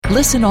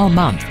Listen all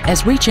month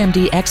as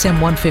ReachMD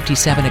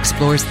XM157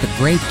 explores The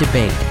Great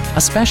Debate, a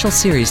special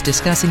series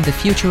discussing the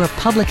future of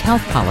public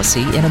health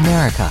policy in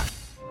America.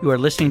 You are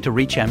listening to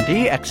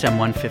ReachMD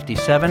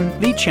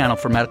XM157, the channel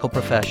for medical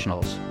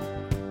professionals.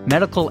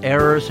 Medical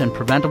errors and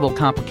preventable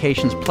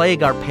complications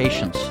plague our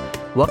patients.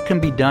 What can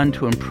be done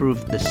to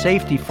improve the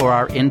safety for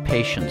our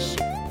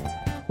inpatients?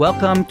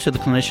 Welcome to the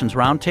Clinicians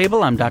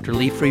Roundtable. I'm Dr.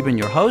 Lee Friedman,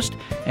 your host,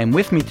 and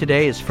with me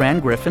today is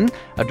Fran Griffin,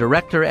 a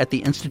director at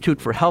the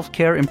Institute for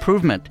Healthcare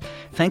Improvement.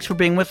 Thanks for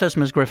being with us,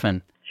 Ms.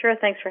 Griffin. Sure,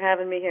 thanks for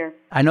having me here.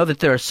 I know that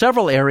there are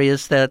several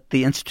areas that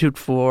the Institute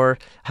for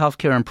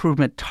Healthcare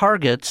Improvement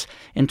targets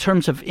in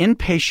terms of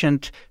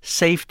inpatient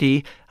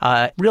safety.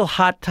 Real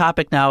hot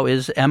topic now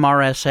is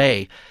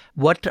MRSA.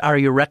 What are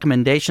your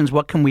recommendations?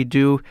 What can we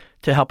do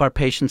to help our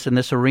patients in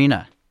this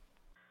arena?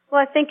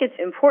 Well, I think it's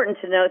important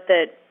to note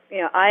that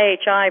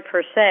IHI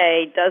per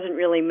se doesn't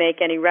really make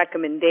any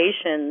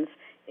recommendations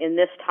in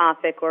this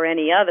topic or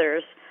any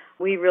others.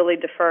 We really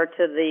defer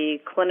to the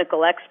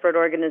clinical expert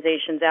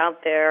organizations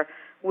out there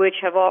which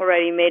have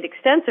already made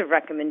extensive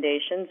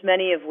recommendations,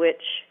 many of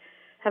which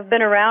have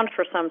been around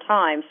for some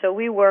time. So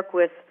we work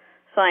with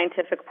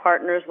scientific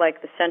partners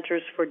like the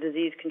Centers for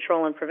Disease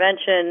Control and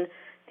Prevention,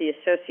 the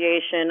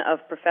Association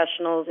of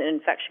Professionals in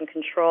Infection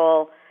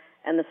Control,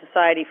 and the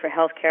Society for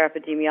Healthcare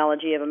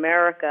Epidemiology of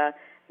America.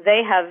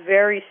 They have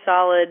very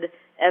solid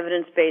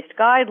evidence-based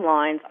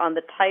guidelines on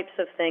the types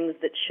of things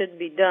that should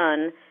be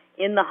done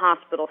in the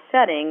hospital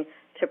setting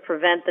to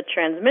prevent the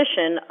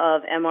transmission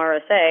of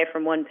MRSA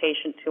from one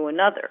patient to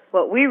another.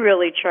 What we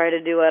really try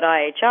to do at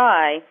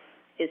IHI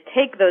is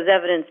take those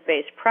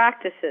evidence-based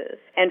practices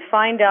and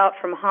find out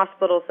from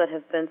hospitals that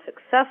have been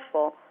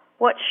successful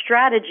what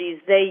strategies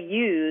they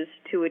use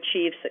to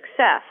achieve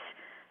success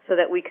so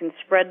that we can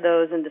spread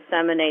those and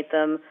disseminate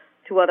them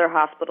to other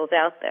hospitals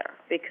out there,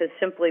 because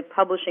simply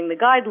publishing the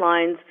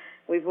guidelines,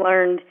 we've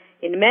learned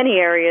in many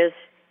areas,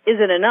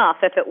 isn't enough.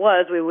 If it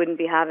was, we wouldn't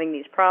be having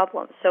these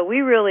problems. So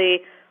we really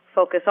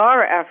focus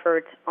our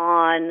efforts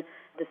on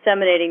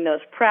disseminating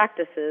those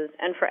practices.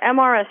 And for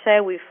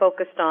MRSA, we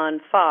focused on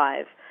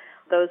 5.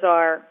 Those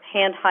are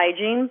hand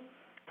hygiene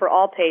for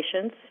all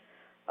patients,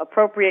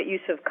 appropriate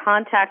use of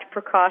contact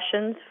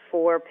precautions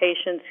for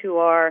patients who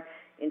are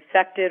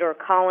infected or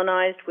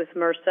colonized with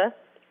MRSA,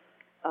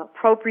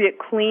 appropriate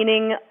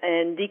cleaning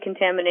and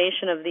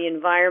decontamination of the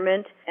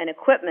environment and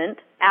equipment,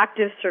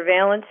 active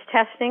surveillance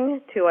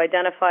testing to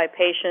identify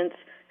patients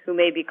who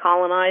may be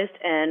colonized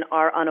and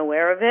are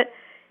unaware of it,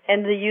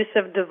 and the use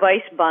of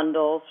device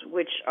bundles,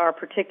 which are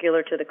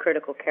particular to the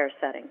critical care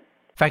setting.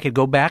 If I could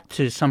go back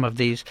to some of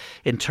these,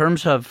 in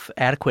terms of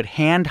adequate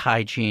hand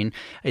hygiene,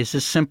 is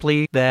this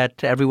simply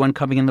that everyone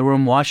coming in the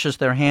room washes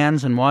their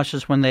hands and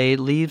washes when they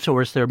leave,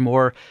 or is there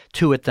more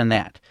to it than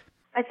that?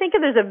 I think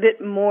there's a bit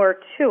more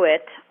to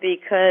it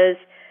because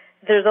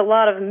there's a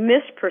lot of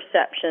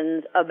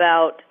misperceptions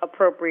about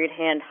appropriate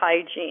hand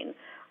hygiene.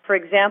 For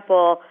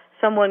example,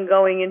 someone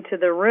going into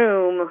the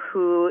room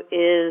who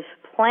is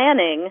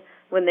planning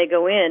when they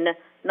go in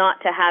not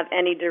to have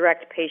any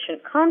direct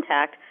patient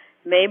contact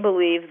may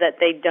believe that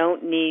they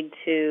don't need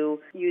to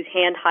use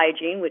hand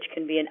hygiene, which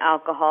can be an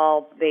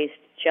alcohol-based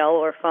gel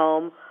or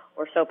foam,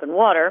 or soap and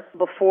water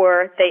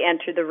before they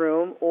enter the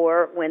room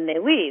or when they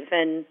leave.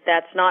 And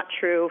that's not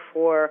true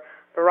for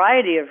a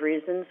variety of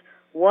reasons.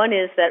 One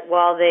is that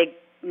while they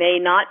may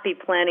not be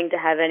planning to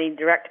have any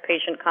direct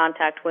patient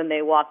contact when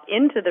they walk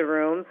into the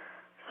room,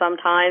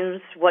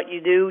 sometimes what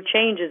you do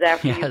changes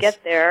after you get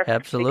there.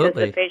 Absolutely.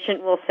 Because the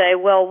patient will say,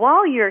 well,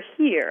 while you're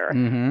here,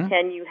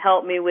 can you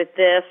help me with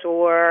this,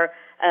 or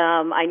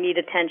I need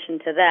attention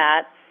to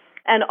that.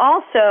 And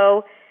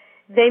also,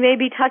 they may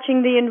be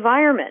touching the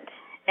environment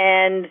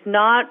and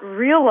not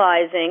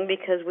realizing,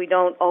 because we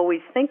don't always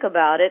think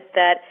about it,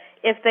 that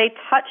if they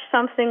touch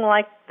something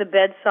like the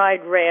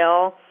bedside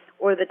rail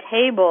or the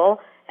table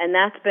and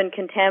that's been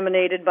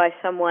contaminated by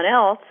someone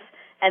else,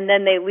 and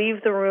then they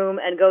leave the room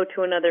and go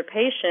to another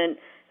patient,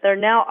 they're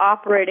now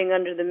operating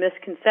under the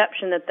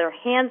misconception that their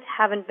hands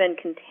haven't been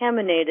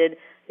contaminated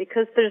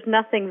because there's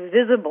nothing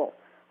visible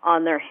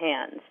on their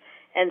hands.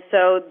 And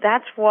so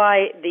that's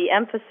why the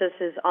emphasis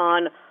is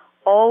on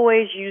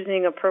always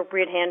using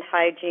appropriate hand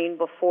hygiene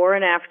before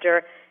and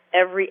after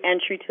every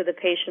entry to the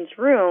patient's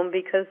room,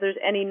 because there's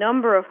any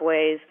number of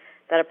ways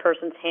that a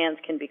person's hands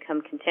can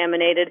become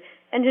contaminated,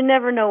 and you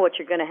never know what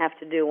you're going to have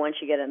to do once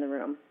you get in the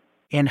room.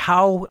 And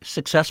how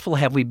successful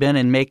have we been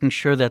in making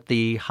sure that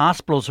the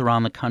hospitals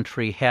around the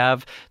country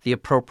have the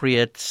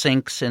appropriate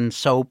sinks and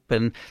soap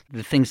and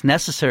the things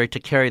necessary to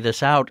carry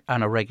this out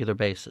on a regular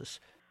basis?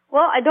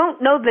 Well, I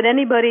don't know that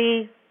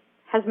anybody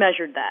has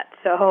measured that,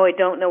 so I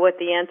don't know what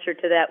the answer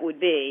to that would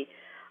be.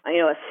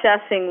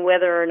 Assessing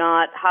whether or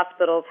not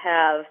hospitals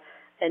have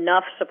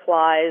enough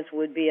supplies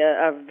would be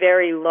a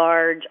very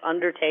large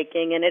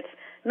undertaking, and it's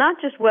not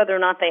just whether or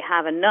not they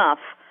have enough,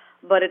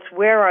 but it's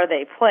where are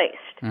they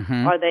placed?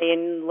 Mm-hmm. Are they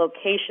in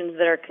locations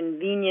that are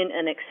convenient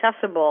and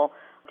accessible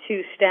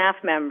to staff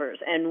members,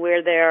 and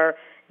where they're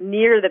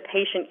near the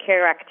patient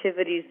care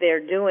activities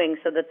they're doing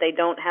so that they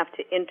don't have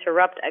to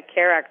interrupt a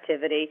care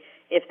activity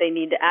if they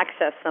need to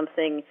access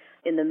something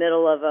in the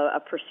middle of a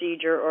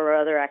procedure or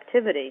other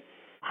activity.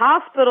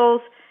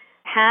 Hospitals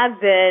have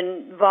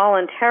been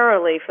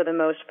voluntarily, for the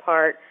most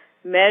part,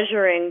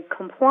 measuring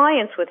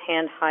compliance with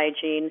hand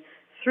hygiene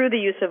through the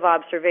use of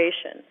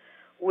observation,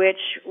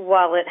 which,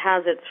 while it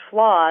has its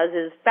flaws,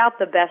 is about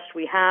the best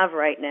we have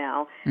right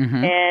now.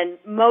 Mm-hmm. And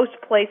most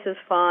places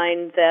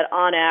find that,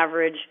 on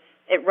average,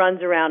 it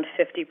runs around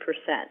 50%.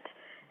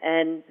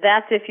 And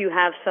that's if you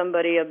have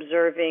somebody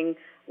observing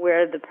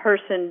where the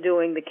person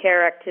doing the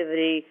care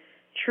activity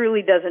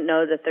truly doesn't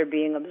know that they're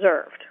being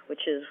observed,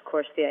 which is, of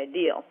course, the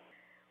ideal.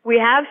 We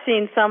have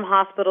seen some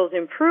hospitals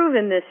improve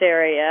in this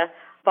area,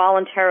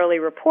 voluntarily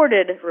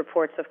reported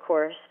reports, of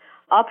course,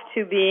 up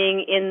to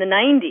being in the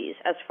 90s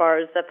as far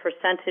as the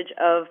percentage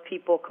of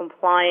people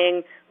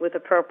complying with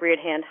appropriate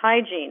hand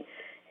hygiene.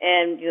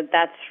 And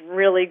that's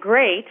really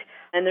great,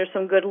 and there's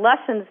some good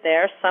lessons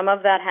there. Some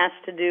of that has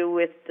to do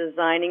with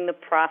designing the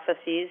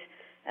processes,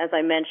 as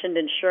I mentioned,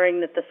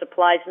 ensuring that the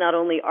supplies not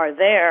only are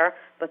there,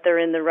 but they're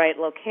in the right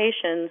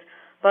locations,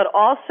 but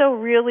also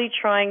really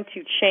trying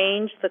to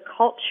change the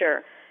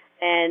culture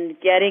and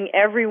getting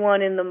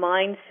everyone in the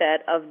mindset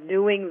of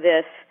doing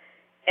this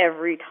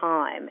every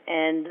time.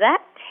 And that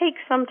takes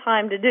some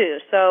time to do.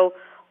 So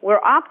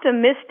we're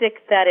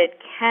optimistic that it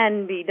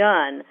can be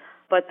done,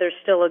 but there's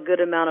still a good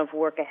amount of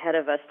work ahead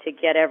of us to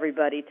get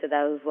everybody to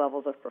those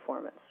levels of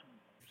performance.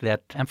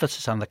 That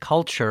emphasis on the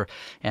culture,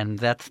 and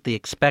that's the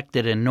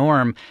expected and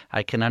norm,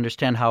 I can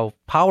understand how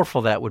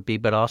powerful that would be,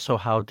 but also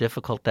how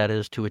difficult that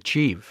is to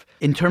achieve.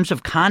 In terms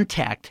of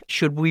contact,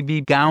 should we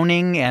be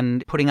gowning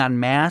and putting on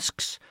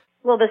masks?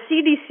 Well, the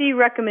CDC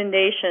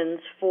recommendations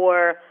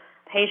for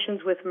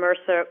patients with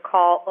MRSA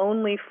call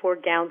only for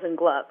gowns and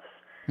gloves,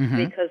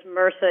 because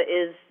MRSA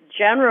is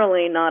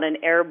generally not an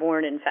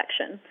airborne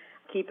infection.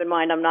 Keep in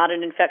mind, I'm not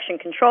an infection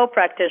control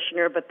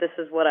practitioner, but this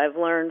is what I've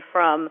learned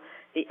from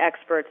the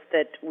experts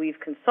that we've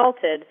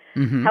consulted.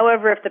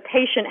 However, if the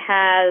patient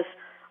has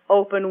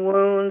open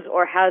wounds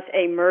or has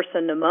a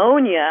MRSA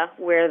pneumonia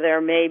where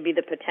there may be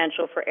the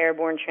potential for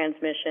airborne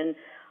transmission,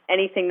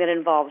 anything that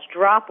involves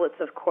droplets,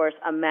 of course,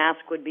 a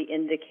mask would be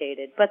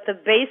indicated. But the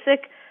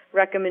basic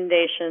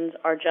recommendations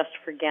are just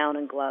for gown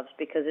and gloves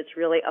because it's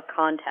really a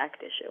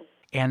contact issue.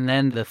 And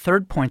then the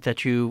third point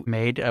that you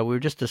made, we were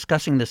just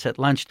discussing this at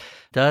lunch,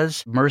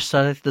 does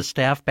MRSA, the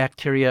staph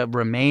bacteria,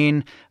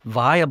 remain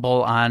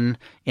viable on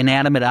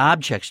inanimate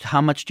objects?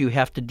 How much do you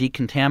have to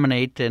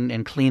decontaminate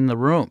and clean the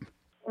room?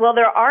 Well,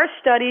 there are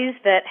studies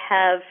that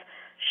have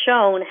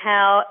shown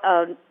how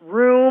a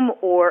room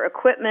or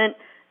equipment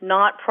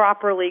not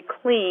properly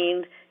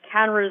cleaned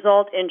can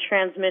result in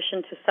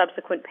transmission to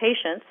subsequent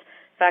patients.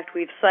 In fact,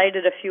 we've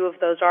cited a few of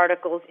those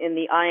articles in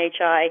the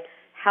IHI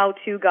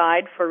How-To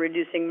Guide for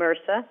Reducing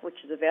MRSA, which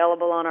is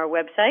available on our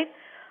website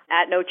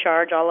at no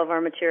charge. All of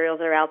our materials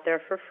are out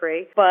there for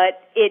free.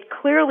 But it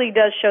clearly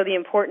does show the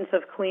importance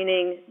of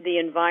cleaning the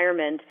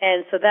environment,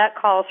 and so that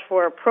calls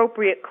for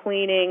appropriate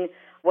cleaning,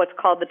 what's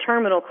called the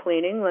terminal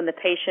cleaning, when the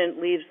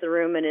patient leaves the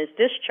room and is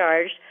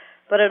discharged.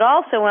 But it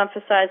also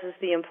emphasizes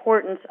the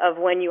importance of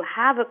when you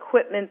have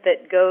equipment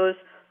that goes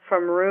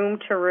from room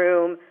to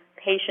room,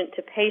 patient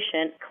to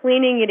patient,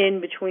 cleaning it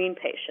in between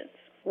patients.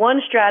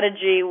 One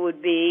strategy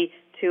would be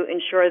to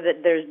ensure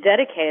that there's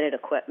dedicated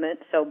equipment,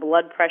 so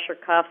blood pressure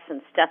cuffs and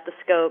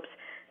stethoscopes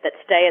that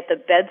stay at the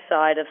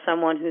bedside of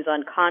someone who's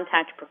on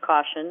contact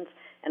precautions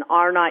and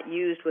are not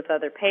used with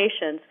other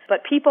patients.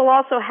 But people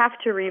also have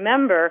to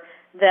remember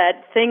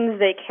that things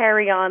they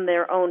carry on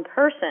their own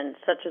person,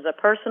 such as a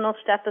personal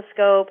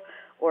stethoscope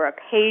or a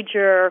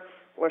pager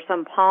or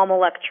some palm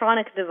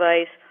electronic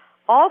device,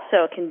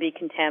 also can be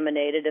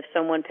contaminated if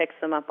someone picks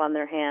them up on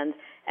their hands.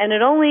 And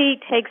it only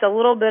takes a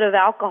little bit of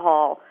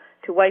alcohol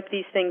to wipe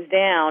these things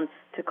down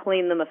to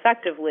clean them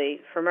effectively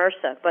for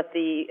MRSA. But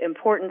the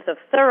importance of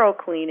thorough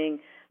cleaning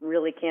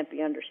really can't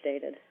be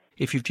understated.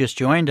 If you've just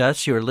joined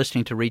us, you're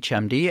listening to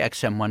ReachMD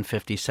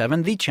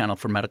XM157, the channel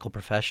for medical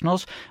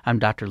professionals. I'm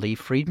Dr. Lee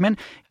Friedman.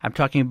 I'm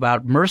talking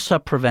about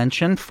MRSA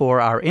prevention for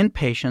our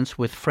inpatients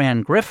with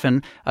Fran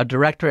Griffin, a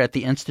director at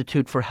the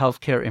Institute for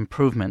Healthcare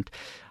Improvement.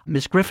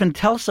 Ms. Griffin,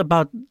 tell us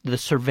about the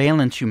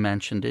surveillance you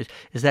mentioned.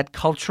 Is that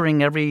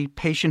culturing every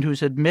patient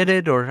who's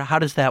admitted, or how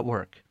does that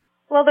work?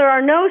 Well, there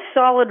are no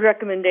solid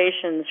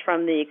recommendations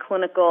from the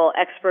clinical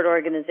expert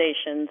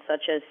organizations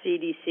such as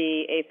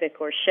CDC, APIC,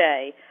 or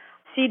SHEA.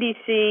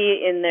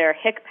 CDC, in their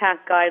HICPAC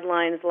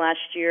guidelines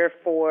last year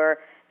for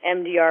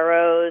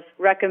MDROs,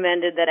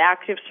 recommended that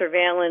active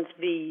surveillance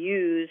be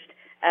used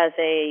as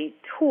a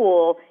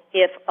tool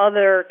if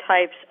other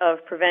types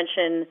of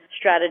prevention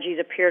strategies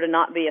appear to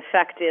not be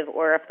effective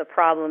or if the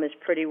problem is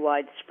pretty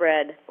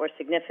widespread or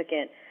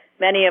significant.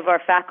 Many of our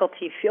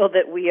faculty feel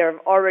that we are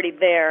already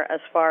there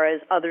as far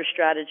as other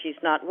strategies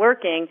not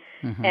working,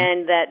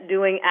 and that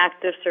doing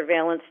active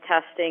surveillance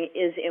testing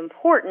is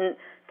important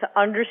to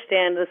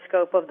understand the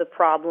scope of the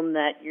problem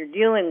that you're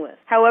dealing with.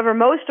 However,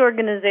 most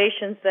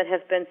organizations that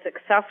have been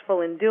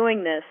successful in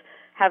doing this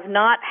have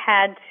not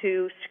had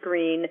to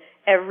screen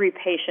every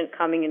patient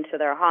coming into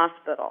their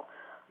hospital.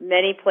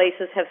 Many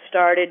places have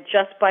started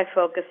just by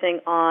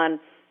focusing on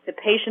the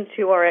patients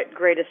who are at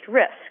greatest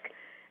risk,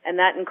 and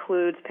that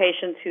includes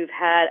patients who've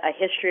had a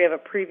history of a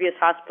previous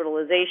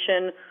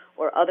hospitalization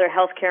or other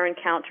healthcare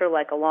encounter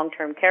like a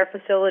long-term care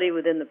facility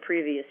within the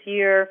previous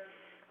year,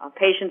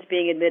 patients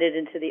being admitted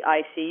into the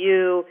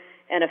ICU,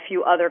 and a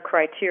few other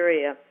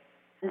criteria.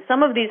 And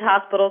some of these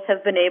hospitals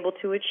have been able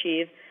to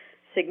achieve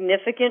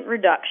significant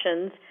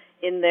reductions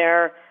in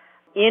their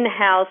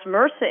in-house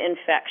MRSA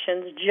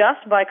infections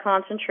just by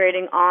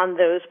concentrating on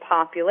those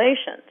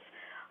populations.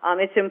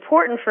 It's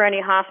important for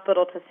any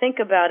hospital to think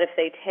about if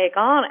they take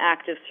on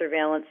active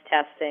surveillance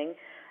testing,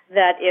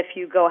 that if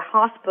you go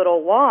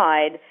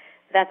hospital-wide,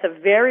 that's a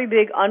very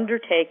big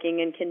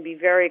undertaking and can be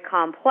very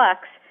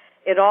complex.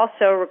 It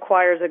also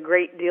requires a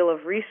great deal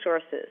of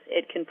resources.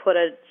 It can put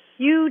a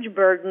huge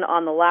burden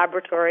on the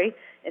laboratory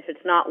if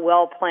it's not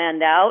well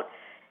planned out.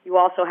 You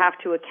also have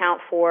to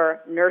account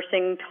for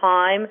nursing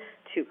time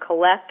to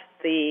collect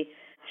the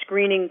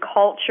screening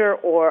culture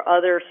or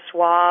other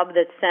swab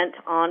that's sent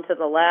onto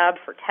the lab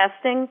for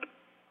testing.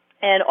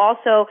 And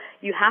also,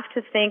 you have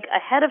to think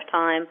ahead of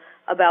time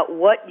about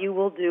what you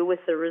will do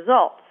with the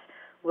results.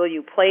 Will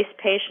you place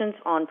patients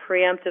on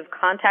preemptive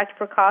contact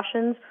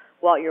precautions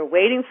while you're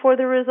waiting for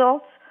the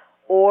results?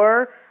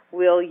 Or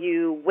will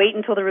you wait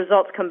until the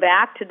results come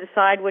back to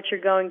decide what you're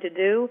going to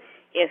do?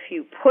 If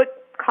you put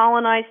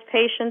colonized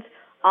patients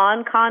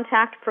on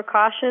contact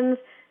precautions,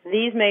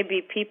 these may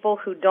be people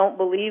who don't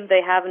believe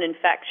they have an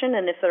infection,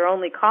 and if they're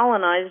only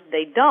colonized,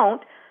 they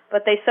don't,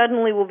 but they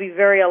suddenly will be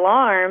very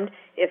alarmed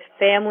if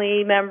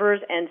family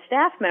members and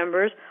staff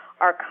members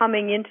are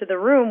coming into the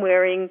room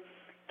wearing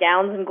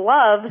gowns and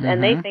gloves,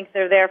 and they think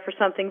they're there for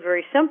something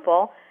very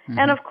simple.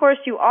 And, of course,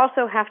 you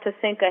also have to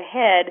think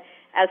ahead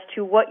as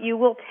to what you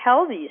will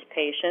tell these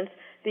patients,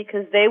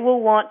 because they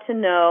will want to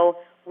know,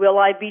 will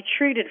I be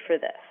treated for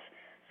this?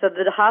 So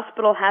the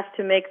hospital has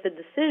to make the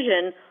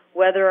decision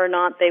whether or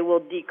not they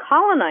will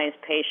decolonize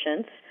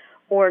patients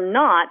or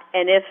not,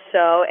 and if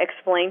so,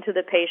 explain to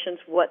the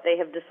patients what they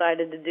have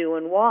decided to do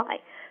and why.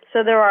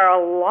 So there are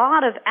a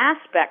lot of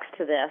aspects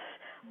to this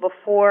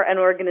before an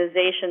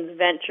organization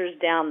ventures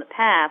down the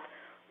path.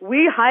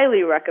 We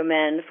highly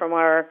recommend, from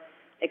our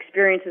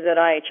experiences at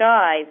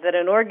IHI, that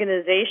an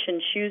organization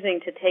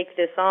choosing to take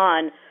this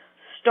on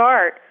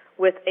start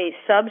with a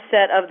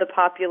subset of the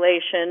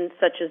population,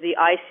 such as the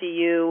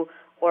ICU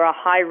or a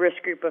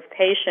high-risk group of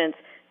patients,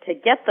 to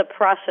get the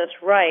process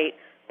right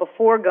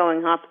before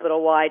going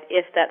hospital-wide,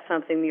 if that's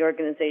something the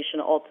organization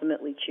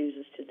ultimately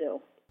chooses to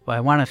do. Well, I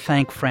want to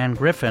thank Fran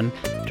Griffin,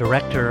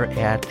 Director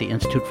at the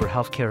Institute for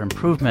Healthcare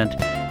Improvement,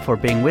 for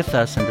being with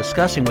us and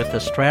discussing with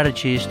us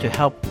strategies to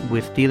help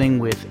with dealing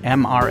with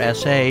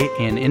MRSA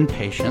in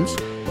inpatients.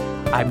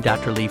 I'm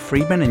Dr. Lee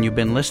Friedman, and you've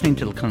been listening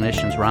to the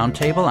Clinicians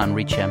Roundtable on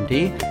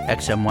ReachMD,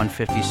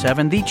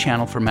 XM157, the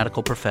channel for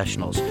medical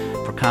professionals.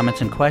 For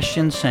comments and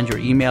questions, send your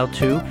email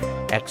to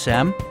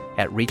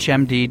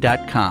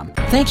xm@reachmd.com.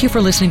 Thank you for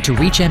listening to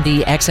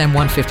ReachMD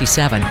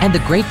XM157 and The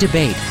Great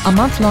Debate, a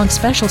month-long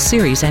special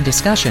series and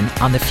discussion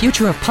on the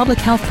future of public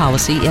health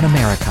policy in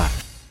America.